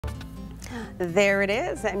There it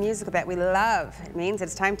is, that musical that we love. It means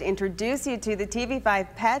it's time to introduce you to the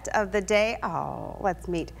TV5 pet of the day. Oh, let's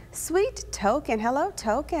meet Sweet Token. Hello,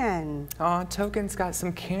 Token. Oh, Token's got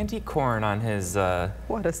some candy corn on his,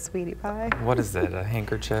 What a sweetie pie. what is it, a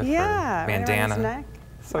handkerchief Yeah, or right bandana? around his neck.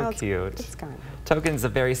 So Oh, cute. It's gone. Token's a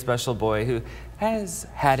very special boy who has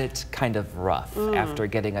had it kind of rough. After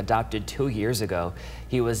getting adopted 2 years ago,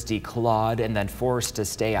 he was declawed and then forced to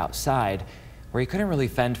stay outside, where he couldn't really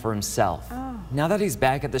fend for himself. Now that he's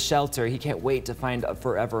back at the shelter, he can't wait to find a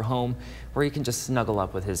forever home where he can just snuggle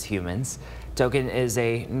up with his humans. Token is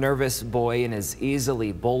a nervous boy and is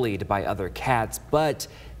easily bullied by other cats, but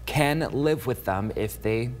can live with them if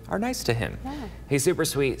they are nice to him. Yeah. He's super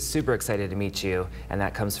sweet, super excited to meet you, and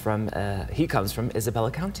that comes from, he comes from Isabella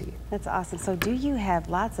County. That's awesome. So do you have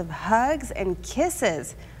lots of hugs and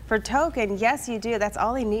kisses for Token? Yes, you do. That's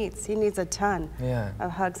all he needs. He needs a ton of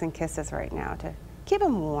hugs and kisses right now to keep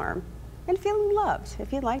him warm and feeling loved.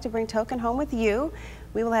 If you'd like to bring Token home with you,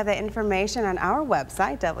 we will have that information on our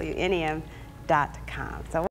website, WNEM.com. So